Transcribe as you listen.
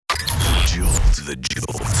The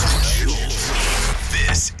Jolt.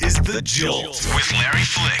 This is The Jolt with Larry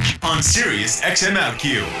Flick on Sirius XM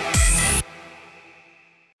OutQ.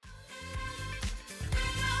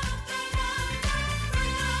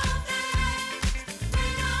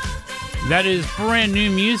 That is brand new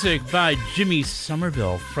music by Jimmy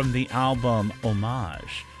Somerville from the album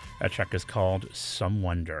Homage. That track is called Some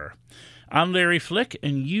Wonder. I'm Larry Flick,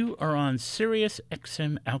 and you are on Sirius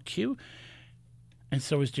XM OutQ. And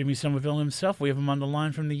so is Jimmy Somerville himself. We have him on the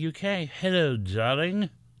line from the UK. Hello, darling.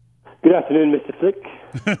 Good afternoon, Mr. Flick.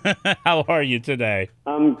 How are you today?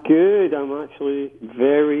 I'm good. I'm actually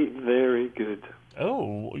very, very good.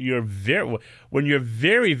 Oh, when you're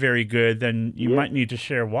very, very good, then you might need to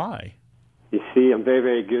share why. You see, I'm very,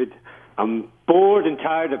 very good. I'm bored and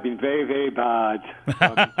tired. I've been very, very bad.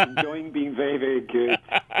 I'm enjoying being very, very good.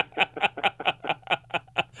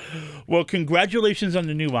 Well, congratulations on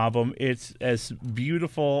the new album. It's as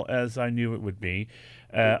beautiful as I knew it would be.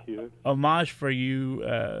 Thank you. Homage, for you,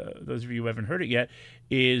 those of you who haven't heard it yet,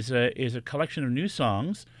 is a collection of new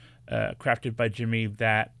songs crafted by Jimmy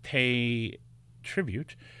that pay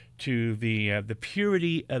tribute to the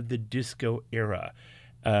purity of the disco era.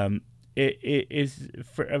 It is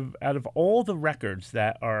out of all the records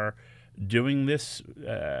that are doing this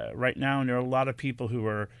right now, and there are a lot of people who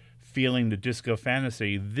are feeling the disco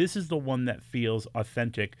fantasy, this is the one that feels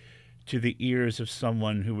authentic to the ears of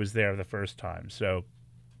someone who was there the first time. So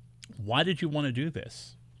why did you want to do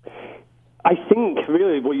this? I think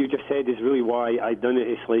really what you just said is really why I done it.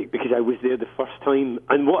 It's like because I was there the first time,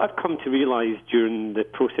 and what I've come to realize during the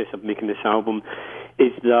process of making this album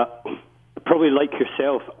is that, probably like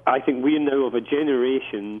yourself, I think we're now of a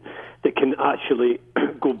generation that can actually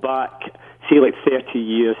go back, say like 30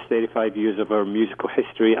 years, 35 years of our musical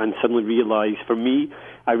history and suddenly realize, for me,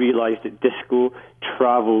 I realized that disco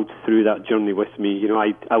traveled through that journey with me. You know,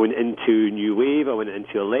 I went into new wave, I went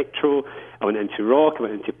into electro, I went into rock, I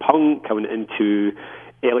went into punk, I went into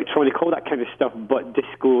electronic, all that kind of stuff, but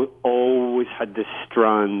disco always had this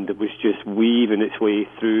strand that was just weaving its way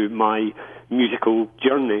through my musical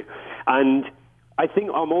journey. And I think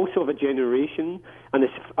I'm also of a generation, and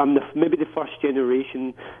I'm maybe the first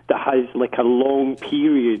generation that has like a long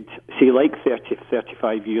period, say like 30,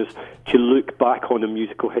 35 years, to look back on a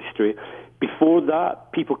musical history. Before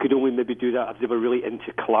that, people could only maybe do that if they were really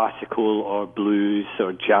into classical or blues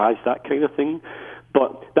or jazz, that kind of thing.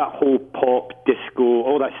 But that whole pop, disco,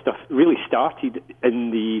 all that stuff really started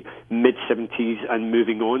in the mid-70s and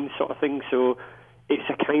moving on sort of thing. So it's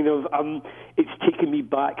a kind of, it's taken me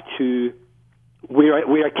back to where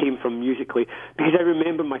I came from musically, because I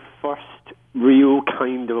remember my first real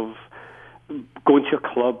kind of going to a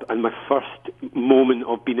club, and my first moment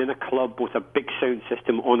of being in a club with a big sound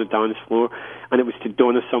system on a dance floor, and it was to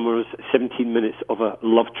Donna Summer's 17 Minutes of a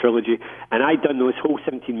Love Trilogy, and I'd done those whole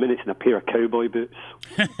 17 minutes in a pair of cowboy boots.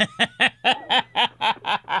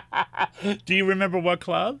 Do you remember what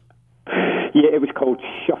club? Yeah, it was called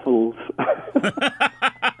Shuffles.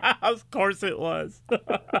 Of course it was.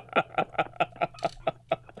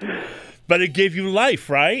 But it gave you life,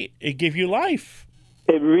 right? It gave you life.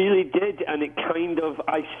 It really did, and it kind of,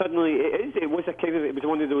 it was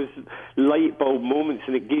one of those light bulb moments,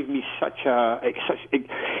 and it gave me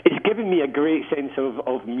it's given me a great sense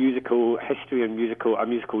of musical history and a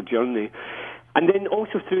musical journey. And then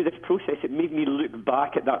also through this process, it made me look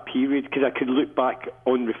back at that period, because I could look back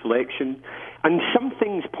on reflection. And some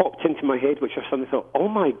things popped into my head which I suddenly thought, oh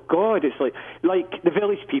my God, it's like the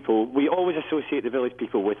Village People. We always associate the Village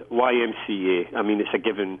People with YMCA. I mean, it's a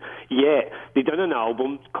given. Yet, they done an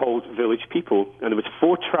album called Village People, and there was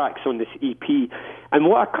 4 tracks on this EP. And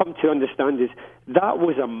what I come to understand is that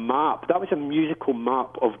was a map. That was a musical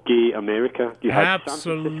map of gay America. You had San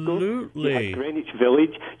Francisco, you had Greenwich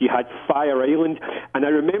Village, you had Fire Island. And I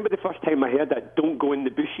remember the first time I heard that, don't go in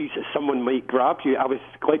the bushes, someone might grab you. I was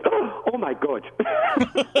like, oh my God.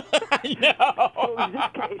 I know.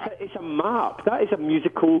 So it's a map. That is a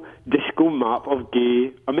musical disco map of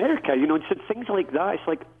gay America. You know, so things like that. It's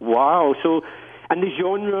like, wow. So, and the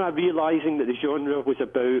genre, realizing that the genre was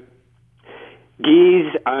about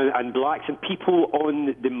gays and blacks and people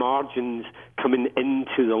on the margins coming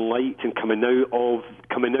into the light and coming out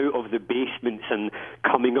of the basements and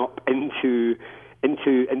coming up into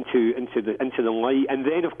the light. And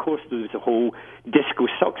then of course there was the whole disco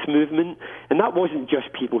sucks movement, and that wasn't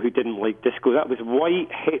just people who didn't like disco. That was white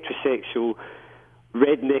heterosexual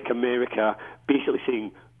redneck America basically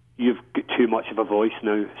saying, you've got too much of a voice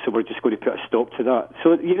now, so we're just going to put a stop to that.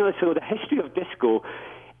 So so the history of disco,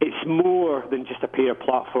 it's more than just a pair of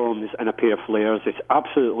platforms and a pair of flares. It's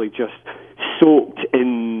absolutely just soaked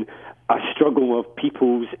in struggle of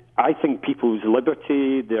people's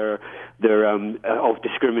liberty, their of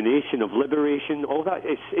discrimination, of liberation, all that.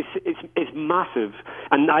 It's massive,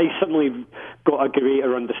 and I suddenly got a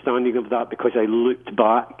greater understanding of that because I looked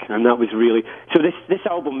back, and that was really so. This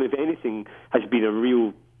album, if anything, has been a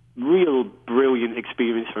real brilliant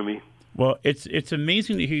experience for me. Well, it's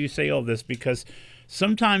amazing to hear you say all this, because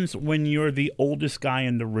sometimes when you're the oldest guy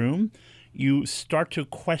in the room, you start to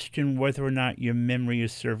question whether or not your memory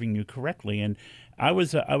is serving you correctly. And I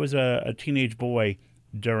was a teenage boy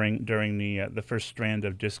during the first strand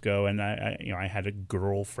of disco, and I had a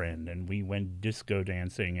girlfriend, and we went disco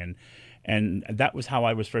dancing, and that was how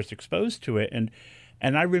I was first exposed to it.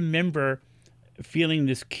 And I remember feeling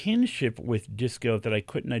this kinship with disco that I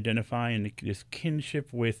couldn't identify, and this kinship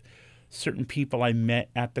with certain people I met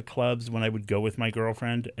at the clubs when I would go with my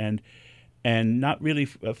girlfriend, and not really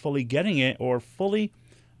fully getting it or fully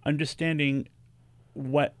understanding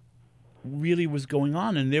what really was going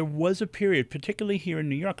on. And there was a period, particularly here in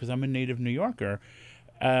New York, because I'm a native New Yorker,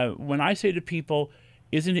 when I say to people,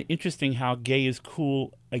 isn't it interesting how gay is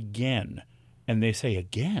cool again? And they say,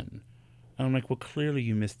 again? And I'm like, well, clearly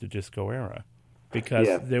you missed the disco era, because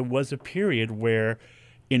there was a period where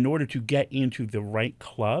in order to get into the right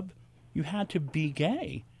club, you had to be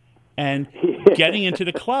gay. And getting into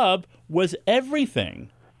the club was everything.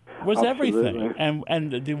 Everything.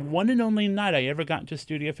 And the one and only night I ever got into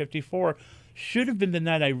Studio 54 should have been the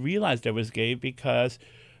night I realized I was gay, because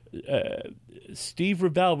Steve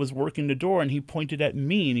Rebell was working the door, and he pointed at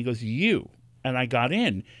me, and he goes, "You." And I got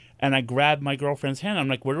in, and I grabbed my girlfriend's hand. I'm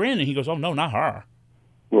like, "We're in." And he goes, "Oh, no, not her.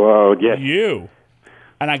 Wow, yes. You."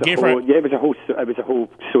 And I gave her... Yeah, it was a whole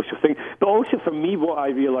social thing. But also for me, what I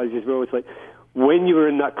realized as well is, like, when you were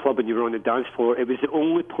in that club and you were on the dance floor, it was the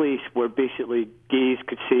only place where basically gays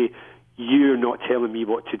could say, "You're not telling me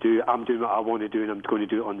what to do. I'm doing what I want to do, and I'm going to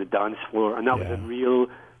do it on the dance floor." And that was a real...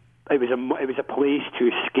 It was a place to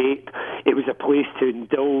escape. It was a place to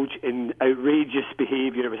indulge in outrageous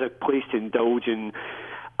behaviour. It was a place to indulge in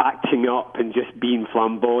acting up and just being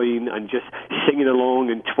flamboyant and just singing along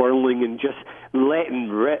and twirling and just letting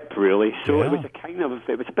rip, really. So it was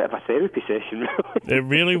a bit of a therapy session, really. It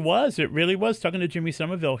really was. It really was. Talking to Jimmy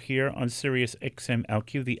Somerville here on Sirius XM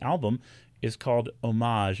LQ. The album is called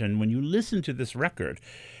Homage, and when you listen to this record,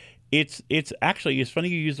 it's funny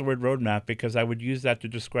you use the word roadmap, because I would use that to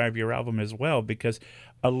describe your album as well, because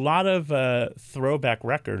a lot of throwback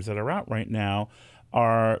records that are out right now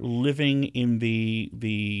are living in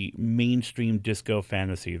the mainstream disco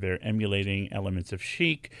fantasy. They're emulating elements of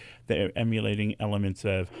Chic. They're emulating elements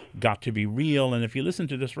of Got to Be Real. And if you listen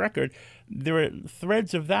to this record, there are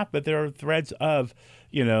threads of that, but there are threads of,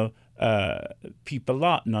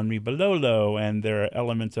 Pipalot and Henri Bololo, and there are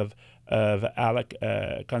elements of Alec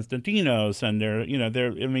Constantinos, and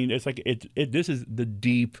this is the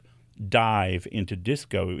deep dive into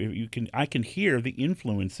disco. I can hear the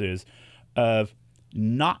influences of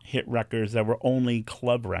not hit records that were only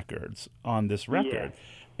club records on this record.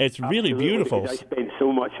 It's really beautiful. I spent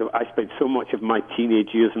so much of my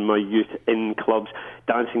teenage years and my youth in clubs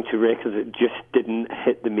dancing to records that just didn't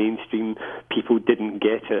hit the mainstream. People didn't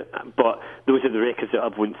get it. But those are the records that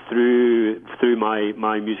I've went through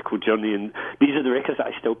my musical journey, and these are the records that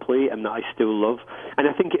I still play and that I still love. And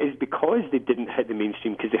I think it is because they didn't hit the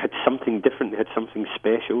mainstream, because they had something different, they had something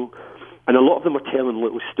special. And a lot of them were telling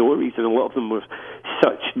little stories, and a lot of them were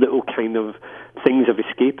such little kind of things of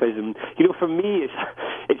escapism. For me,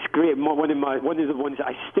 it's great. One of the ones that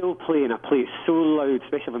I still play, and I play it so loud,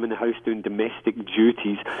 especially if I'm in the house doing domestic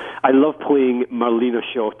duties. I love playing Marlena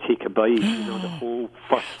Shaw, Take a Bite. The whole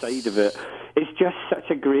first side of it. It's just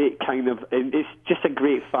such a great kind of, it's just a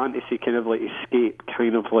great fantasy kind of like escape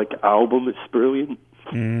kind of like album. It's brilliant.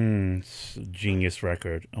 Genius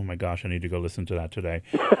record. Oh my gosh, I need to go listen to that today.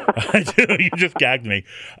 You just gagged me.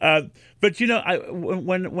 But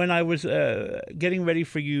when I was getting ready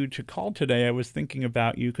for you to call today, I was thinking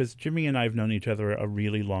about you, because Jimmy and I have known each other a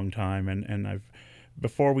really long time, and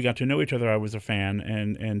before we got to know each other, I was a fan,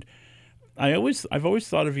 and I've always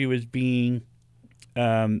thought of you as being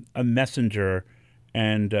a messenger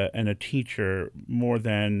and a teacher more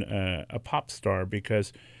than a pop star,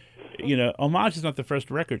 because Homage is not the first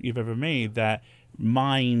record you've ever made that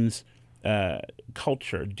mines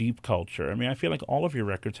culture, deep culture. I mean, I feel like all of your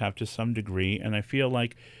records have to some degree, and I feel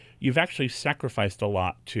like you've actually sacrificed a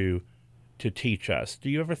lot to teach us. Do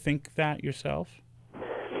you ever think that yourself?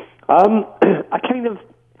 I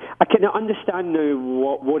can understand now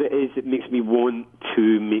what it is that makes me want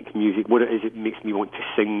to make music, what it is that makes me want to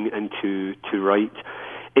sing and to write.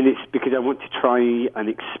 And it's because I want to try and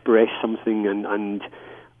express something, and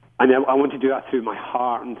I want to do that through my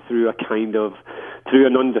heart and through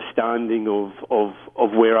an understanding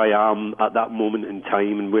of where I am at that moment in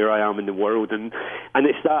time and where I am in the world. And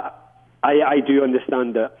it's that I do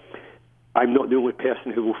understand that I'm not the only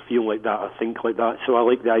person who will feel like that or think like that. So I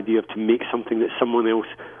like the idea of to make something that someone else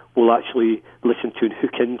will actually listen to and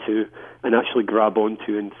hook into and actually grab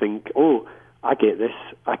onto and think, oh, I get this.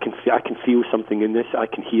 I can feel something in this. I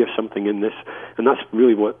can hear something in this, and that's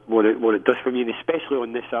really what it does for me. And especially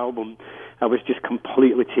on this album, I was just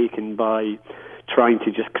completely taken by trying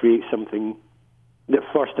to just create something that,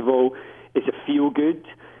 first of all, is a feel good,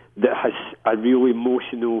 that has a real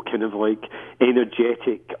emotional, kind of like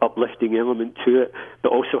energetic, uplifting element to it,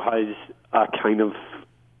 but also has a kind of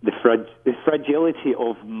the fragility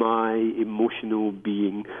of my emotional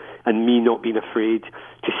being and me not being afraid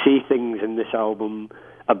to say things in this album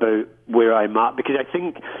about where I'm at. Because I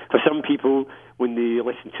think for some people, when they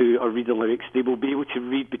listen to or read the lyrics, they will be able to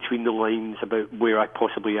read between the lines about where I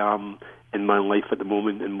possibly am in my life at the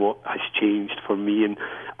moment and what has changed for me. And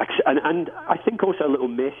I think also a little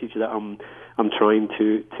message that I'm trying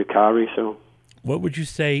to carry. So, what would you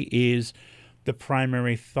say is the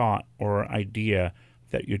primary thought or idea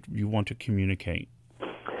that you want to communicate?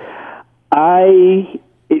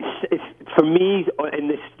 It's for me in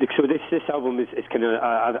this. So this album is kind of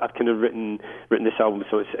I've kind of written this album,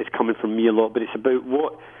 so it's coming from me a lot. But it's about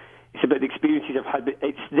the experiences I've had. But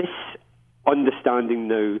it's this understanding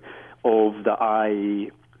now of that I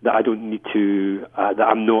don't need to that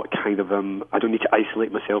I'm not kind of I don't need to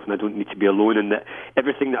isolate myself and I don't need to be alone, and that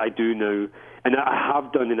everything that I do now and I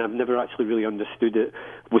have done and I've never actually really understood it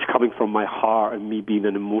was coming from my heart and me being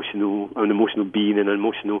an emotional being and an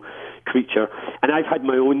emotional creature. And I've had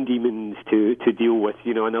my own demons to deal with,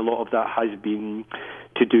 and a lot of that has been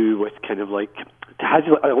to do with kind of like has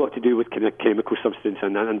a lot to do with kind of chemical substance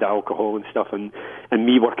and alcohol and stuff, and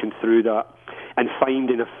me working through that and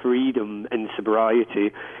finding a freedom in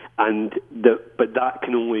sobriety, but I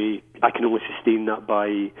can only sustain that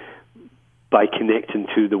by connecting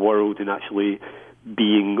to the world and actually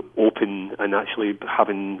being open and actually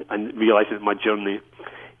having and realizing that my journey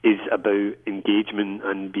is about engagement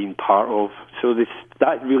and being part of. So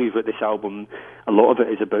that really is what this album, a lot of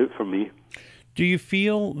it is about for me. Do you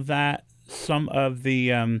feel that some of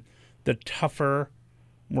the tougher,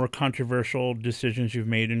 more controversial decisions you've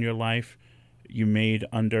made in your life, you made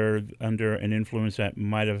under an influence that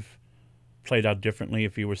might have played out differently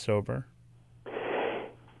if you were sober?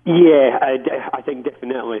 Yeah, I think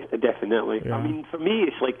definitely. Yeah. I mean, for me,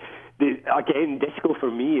 it's like disco for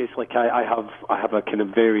me is like I have a kind of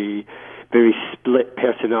very, very split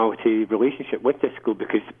personality relationship with disco,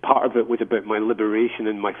 because part of it was about my liberation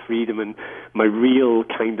and my freedom and my real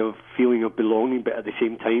kind of feeling of belonging, but at the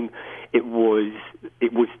same time, it was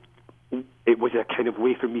a kind of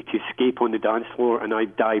way for me to escape on the dance floor, and I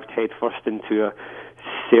dived headfirst into a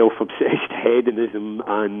self-obsessed hedonism,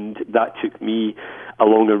 and that took me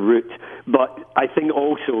along a route. But I think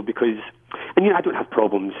also because, and I don't have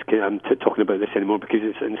problems talking about this anymore, because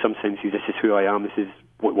it's, in some senses, this is who I am, this is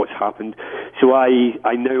what's happened. So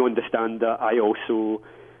I now understand that I also,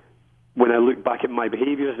 when I look back at my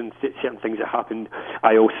behaviours and certain things that happened,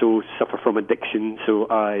 I also suffer from addiction. So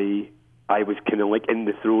I was kind of like in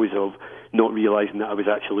the throes of not realising that I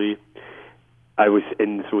was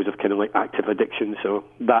in the throes of kind of like active addiction. So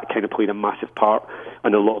that kind of played a massive part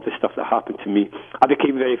in a lot of the stuff that happened to me. I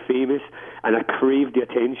became very famous and I craved the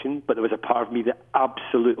attention, but there was a part of me that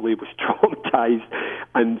absolutely was traumatized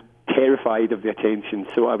and terrified of the attention.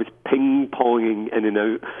 So I was ping-ponging in and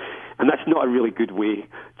out. And that's not a really good way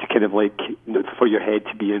to kind of like, for your head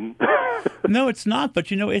to be in. No, it's not.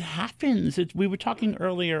 But, it happens. We were talking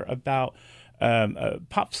earlier about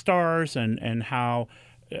pop stars and how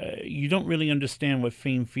you don't really understand what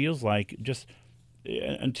fame feels like just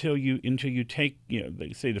until you take,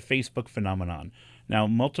 like say, the Facebook phenomenon. Now,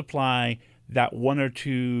 multiply that one or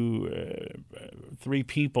two, three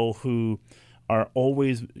people who are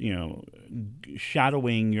always,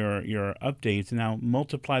 shadowing your updates. Now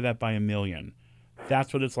multiply that by 1 million.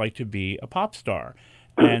 That's what it's like to be a pop star,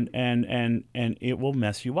 and it will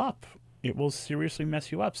mess you up. It will seriously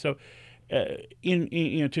mess you up. So,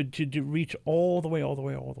 to reach all the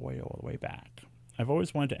way back, I've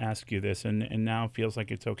always wanted to ask you this, and now it feels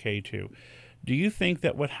like it's okay to. Do you think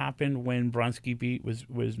that what happened when Bronski Beat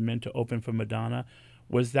was meant to open for Madonna?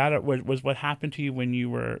 Was what happened to you when you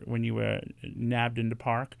were nabbed in the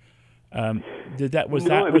park? Was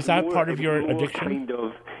that part of your addiction? Kind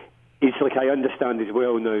of. It's like I understand as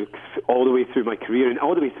well now, all the way through my career and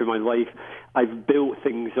all the way through my life, I've built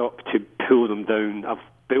things up to pull them down. I've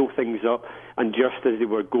build things up, and just as they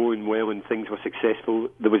were going well and things were successful,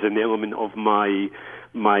 there was an element of my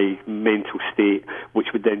mental state which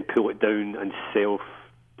would then pull it down and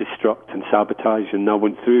self-destruct and sabotage, and I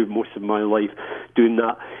went through most of my life doing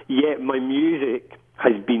that. Yet my music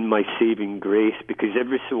has been my saving grace, because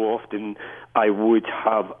every so often I would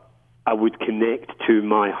connect to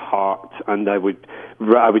my heart, and I would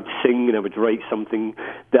sing and I would write something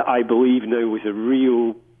that I believe now was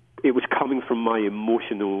it was coming from my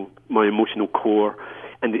emotional core,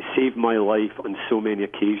 and it saved my life on so many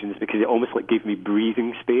occasions, because it almost like gave me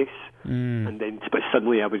breathing space. And then, but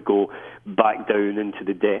suddenly I would go back down into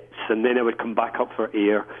the depths, and then I would come back up for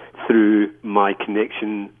air through my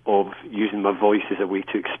connection of using my voice as a way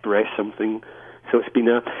to express something. So it's been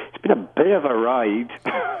a bit of a ride.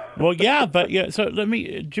 Well, yeah, but yeah. So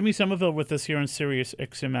Jimmy Somerville with us here on Sirius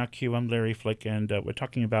XM. I'm Larry Flick, and we're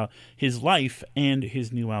talking about his life and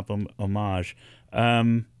his new album, Homage.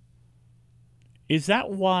 Is that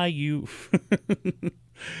why you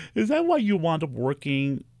wound up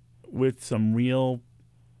working with some real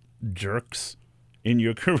jerks in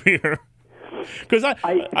your career? Because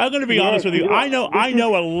I'm going to be honest with you. I know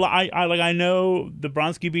a lot. I know the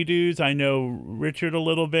Bronski B dudes. I know Richard a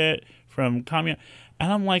little bit from Commune,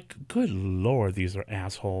 and I'm like, good Lord, these are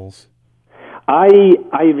assholes.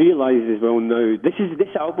 I realize as well now.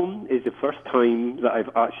 This album is the first time that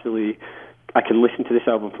I can listen to this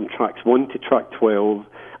album from tracks 1 to track 12,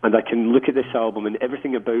 and I can look at this album and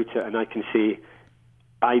everything about it, and I can say,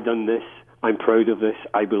 I done this. I'm proud of this.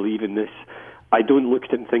 I believe in this. I don't look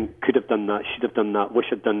at it and think, could have done that, should have done that, wish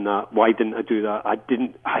I'd done that, why didn't I do that?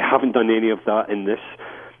 I haven't done any of that in this.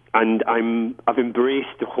 And I've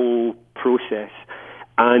embraced the whole process.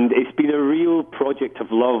 And it's been a real project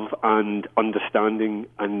of love and understanding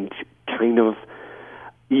and kind of,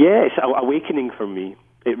 it's an awakening for me.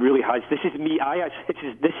 It really has. This is me.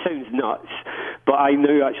 This sounds nuts, but I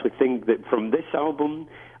now actually think that from this album,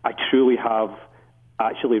 I truly have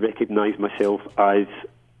actually recognized myself as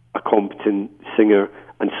a competent singer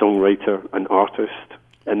and songwriter and artist,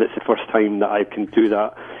 and it's the first time that I can do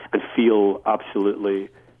that and feel absolutely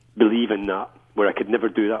believe in that, where I could never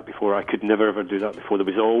do that before. I could never ever do that before. There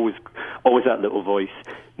was always that little voice,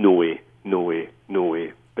 no way, no way, no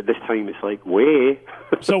way. But this time it's like, way.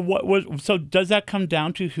 So does that come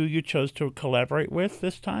down to who you chose to collaborate with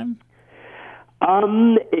this time?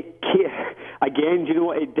 Again, do you know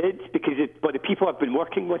what it did? But the people I've been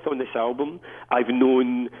working with on this album, I've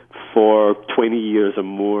known for 20 years or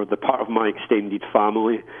more. They're part of my extended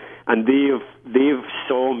family, and they've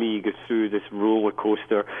saw me go through this roller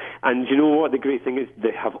coaster. And you know what? The great thing is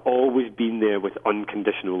they have always been there with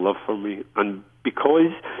unconditional love for me. And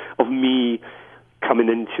because of me coming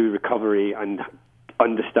into recovery and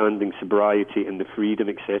understanding sobriety and the freedom,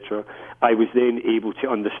 etc., I was then able to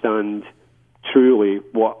understand truly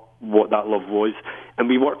what that love was. And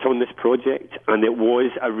we worked on this project, and it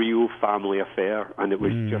was a real family affair, and it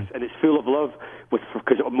was and it's full of love,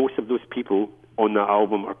 because most of those people on that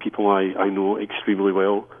album are people I know extremely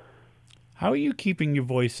well. How are you keeping your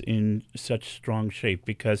voice in such strong shape?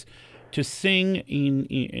 Because to sing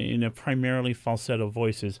in a primarily falsetto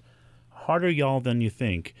voice is harder, y'all, than you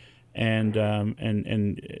think. And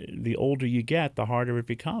the older you get, the harder it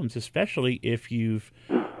becomes, especially if you've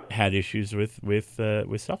had issues with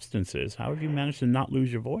substances. How have you managed to not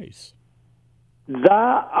lose your voice?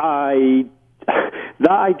 That I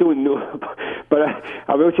don't know, but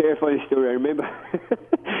I will tell you a funny story. I remember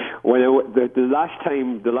when the last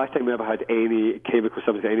time I ever had any chemical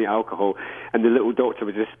substance, any alcohol, and the little doctor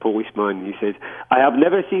was this policeman. He said, "I have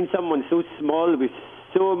never seen someone so small with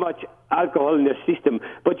so much alcohol in their system,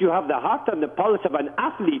 but you have the heart and the pulse of an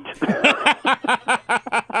athlete."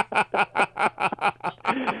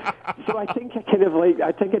 So I think I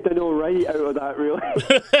did all right out of that, really.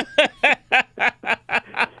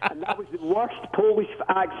 And that was the worst Polish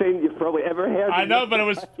accent you've probably ever heard. I know, but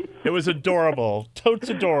it was adorable. Totes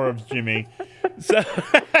adorbs, Jimmy. So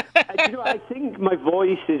you know, I think my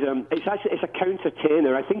voice is it's a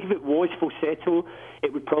countertenor. I think if it was falsetto,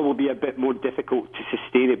 it would probably be a bit more difficult to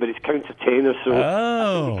sustain it, but it's countertenor, so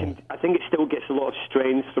I think it still gets a lot of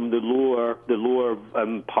strength from the lower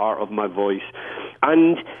part of my voice.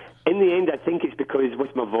 And in the end, I think it's because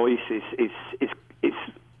with my voice, it's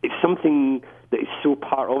something that is so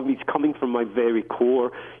part of me. It's coming from my very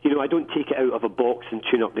core. You know, I don't take it out of a box and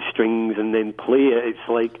tune up the strings and then play it. It's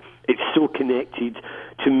like it's so connected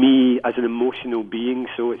to me as an emotional being,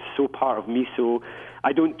 so it's so part of me. So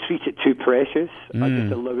I don't treat it too precious. I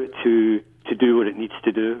just allow it to do what it needs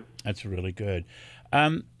to do. That's really good.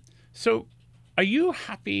 So are you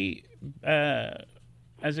happy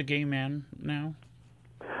as a gay man now?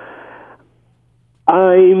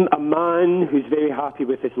 I'm a man who's very happy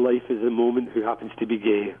with his life at the moment who happens to be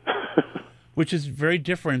gay. Which is very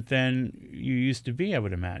different than you used to be, I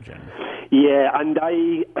would imagine. Yeah, and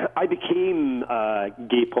I became a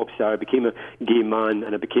gay pop star. I became a gay man,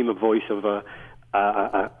 and I became a voice of a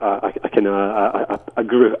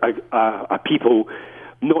group, a people,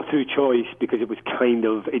 not through choice, because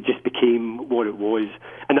it just became what it was,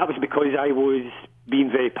 and that was because I was being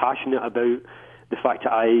very passionate about the fact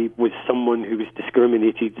that I was someone who was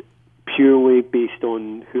discriminated purely based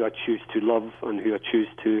on who I choose to love and who I choose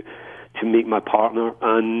to make my partner,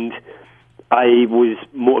 and I was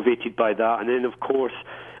motivated by that. And then, of course,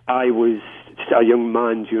 I was just a young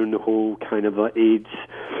man during the whole kind of AIDS,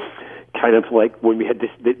 kind of like when we had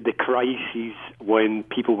the crises when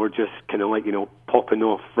people were just kind of like, popping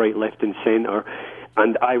off right, left and centre.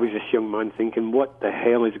 And I was this young man thinking, what the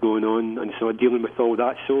hell is going on? And so dealing with all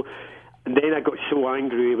that. So and then I got so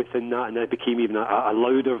angry within that, and I became even a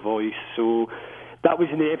louder voice. So that was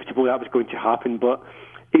inevitable, that was going to happen. But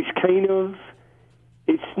it's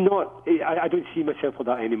not, I don't see myself like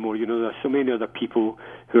that anymore. There are so many other people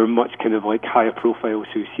who are much kind of like higher profiles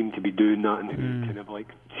who seem to be doing that, and who kind of like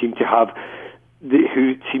who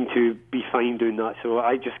seem to be fine doing that. So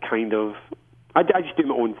I just I just do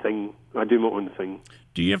my own thing.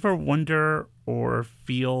 Do you ever wonder or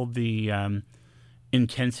feel the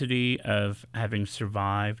intensity of having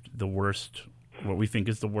survived the worst, what we think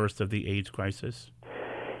is the worst of the AIDS crisis?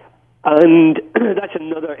 And that's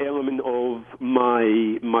another element of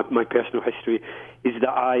my personal history, is that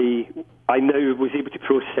I now was able to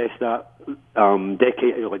process that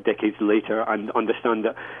decades later, and understand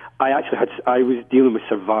that I was dealing with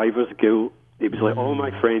survivor's guilt. It was like all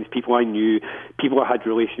my friends, people I knew, people I had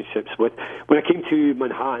relationships with. When I came to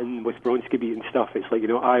Manhattan with Bronski Beat and stuff, it's like,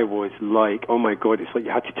 I was like, oh my God, it's like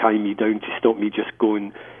you had to tie me down to stop me just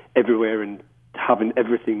going everywhere and having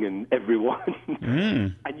everything and everyone.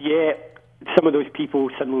 And yet some of those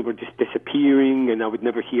people suddenly were just disappearing, and I would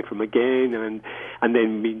never hear from again, and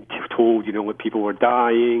then being told, that people were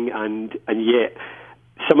dying, and yet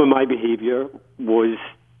some of my behaviour was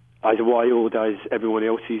as wild as everyone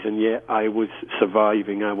else's, and yet I was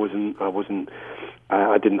surviving. I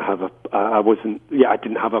didn't have a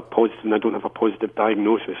positive, and I don't have a positive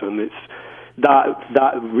diagnosis, and it's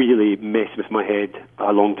that really messed with my head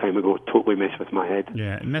a long time ago. Totally messed with my head.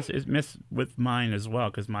 Yeah, it messed with mine as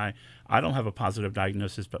well, because I don't have a positive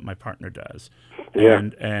diagnosis, but my partner does. Yeah.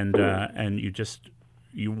 And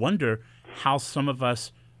you wonder how some of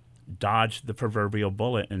us dodge the proverbial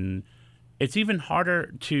bullet, and it's even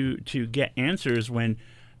harder to get answers when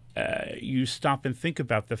you stop and think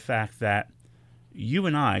about the fact that you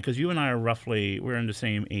and I, because you and I are we're in the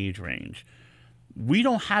same age range, we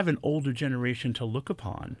don't have an older generation to look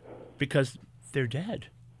upon because they're dead.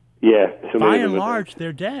 Yeah. By and large,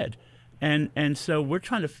 they're dead. And so we're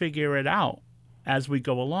trying to figure it out as we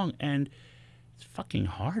go along, and it's fucking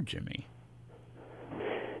hard, Jimmy.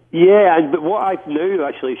 Yeah, but what I've now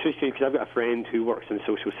actually, it's interesting because I've got a friend who works in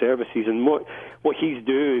social services, and what he's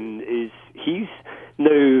doing is he's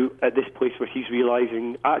now at this place where he's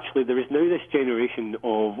realising actually there is now this generation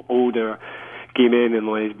of older gay men and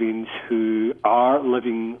lesbians who are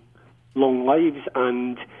living long lives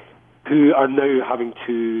and who are now having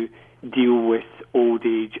to deal with old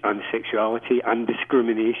age and sexuality and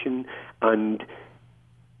discrimination and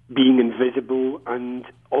being invisible and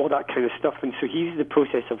all that kind of stuff. And so he's in the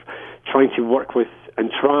process of trying to work with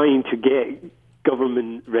and trying to get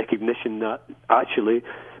government recognition that actually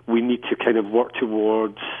we need to kind of work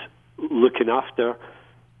towards looking after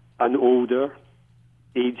an older,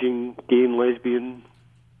 aging gay and lesbian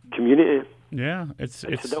community. Yeah, it's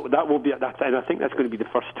so that will be that, and I think that's going to be the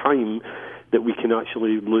first time that we can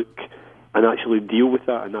actually look and actually deal with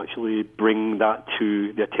that and actually bring that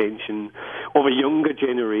to the attention of a younger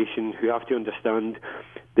generation who have to understand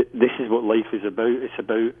that this is what life is about. It's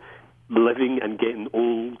about living and getting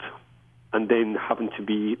old and then having to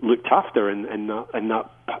be looked after in that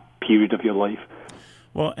period of your life.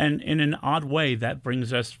 Well, and in an odd way, that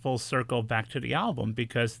brings us full circle back to the album,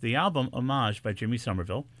 because the album Homage by Jimmy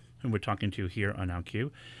Somerville, whom we're talking to here on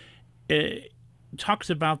OutQ, it talks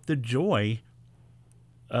about the joy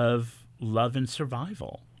of love and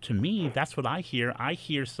survival. To me, that's what I hear. I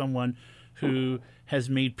hear someone who has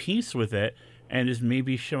made peace with it and is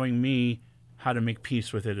maybe showing me how to make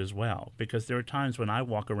peace with it as well. Because there are times when I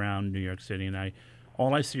walk around New York City and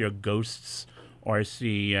all I see are ghosts, or I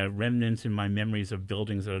see remnants in my memories of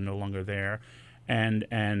buildings that are no longer there. And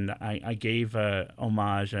I gave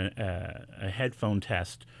Homage a headphone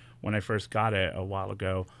test when I first got it a while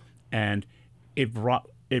ago, and it brought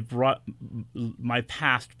it brought my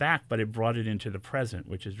past back, but it brought it into the present,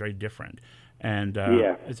 which is very different. And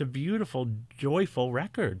it's a beautiful, joyful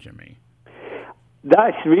record, Jimmy.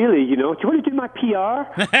 That's really, do you want to do my PR?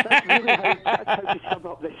 That's really that's how to sum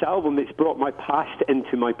up this album. It's brought my past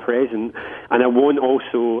into my present, and I want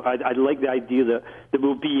also, I'd like the idea that there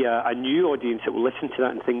will be a new audience that will listen to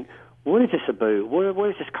that and think, what is this about? Where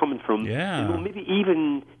is this coming from? Yeah. And will maybe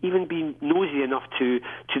even be nosy enough to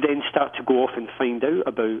then start to go off and find out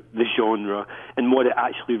about the genre and what it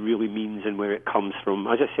actually really means and where it comes from.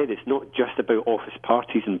 As I said, it's not just about office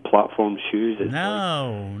parties and platform shoes. It's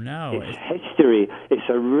It's history. It's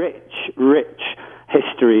a rich, rich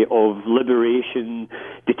history of liberation,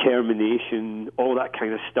 determination, all that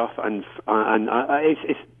kind of stuff. And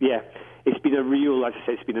it's been a real, as I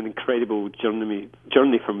said, it's been an incredible journey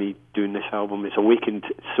for me doing this album. It's awakened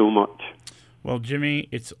so much. Well, Jimmy,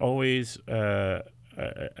 it's always a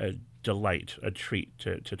delight, a treat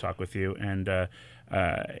to talk with you. And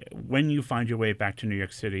when you find your way back to New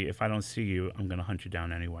York City, if I don't see you, I'm going to hunt you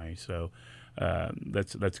down anyway. So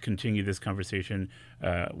let's continue this conversation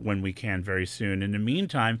when we can very soon. In the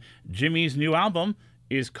meantime, Jimmy's new album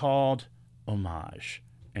is called Homage.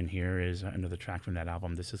 And here is another track from that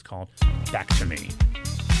album. This is called Back to Me.